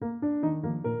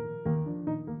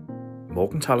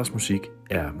Morgenthalers Musik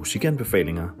er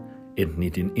musikanbefalinger, enten i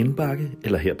din indbakke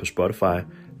eller her på Spotify,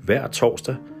 hver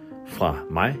torsdag fra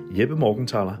mig, Jeppe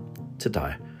Morgenthaler, til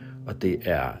dig. Og det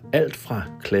er alt fra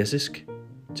klassisk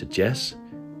til jazz,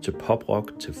 til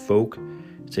poprock, til folk,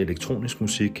 til elektronisk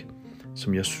musik,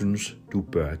 som jeg synes, du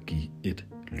bør give et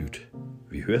lyt.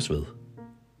 Vi høres ved.